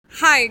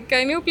Hi,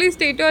 can you please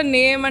state your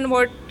name and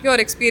what your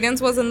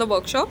experience was in the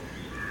workshop?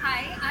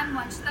 Hi, I'm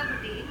Vanshita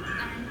Patel,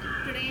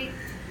 and today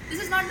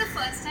this is not the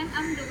first time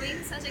I'm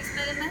doing such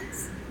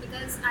experiments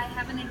because I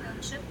have an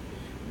internship,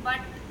 but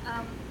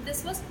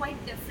this was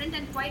quite different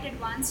and quite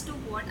advanced to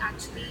what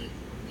actually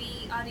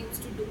we are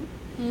used to do.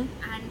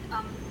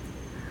 And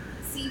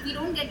see, we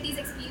don't get these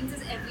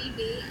experiences every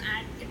day,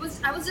 and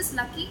I was just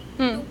lucky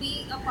to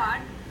be a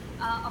part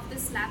of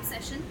this lab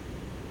session,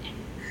 and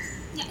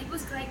yeah, it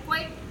was quite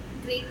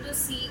great to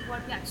see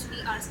what we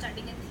actually are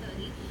studying in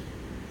theory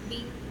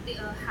being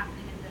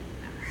happening in the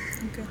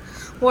lab. Okay.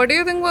 What do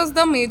you think was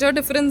the major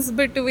difference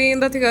between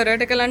the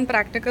theoretical and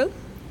practical?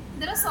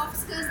 There are soft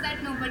skills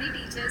that nobody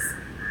teaches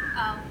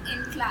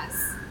in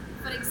class.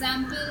 For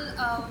example,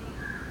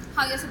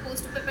 how you're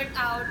supposed to pipette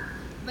out,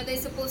 whether you're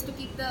supposed to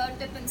keep the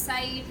tip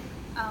inside.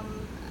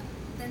 Um,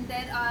 then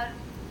there are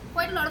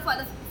quite a lot of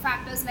other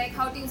factors like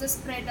how to use a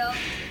spreader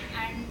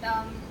and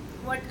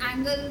what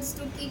angles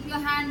to keep your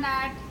hand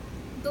at.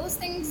 Those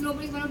things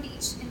nobody's going to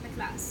teach in the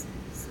class.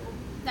 So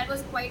that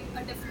was quite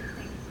a different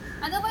thing.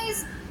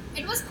 Otherwise,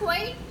 it was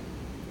quite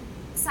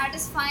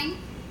satisfying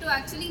to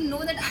actually know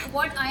that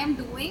what I am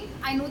doing.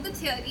 I know the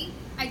theory.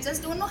 I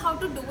just don't know how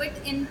to do it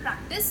in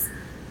practice,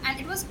 and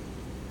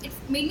it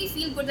made me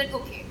feel good that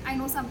okay, I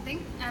know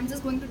something, and I'm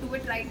just going to do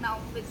it right now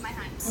with my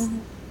hands.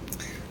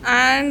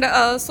 And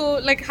so,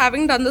 like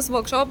having done this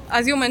workshop,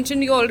 as you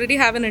mentioned, you already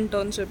have an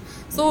internship.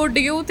 So,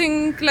 do you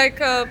think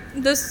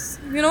this,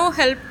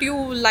 helped you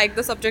like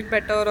the subject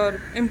better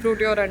or improved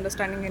your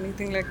understanding,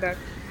 anything like that?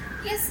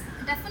 Yes,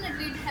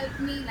 definitely it helped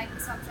me like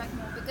the subject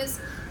more because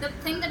the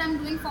thing that I'm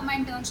doing for my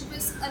internship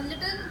is a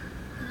little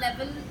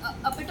level,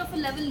 a bit of a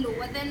level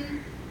lower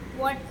than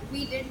what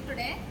we did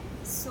today.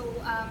 So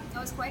I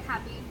was quite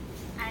happy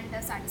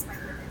and satisfied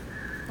with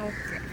it. Okay.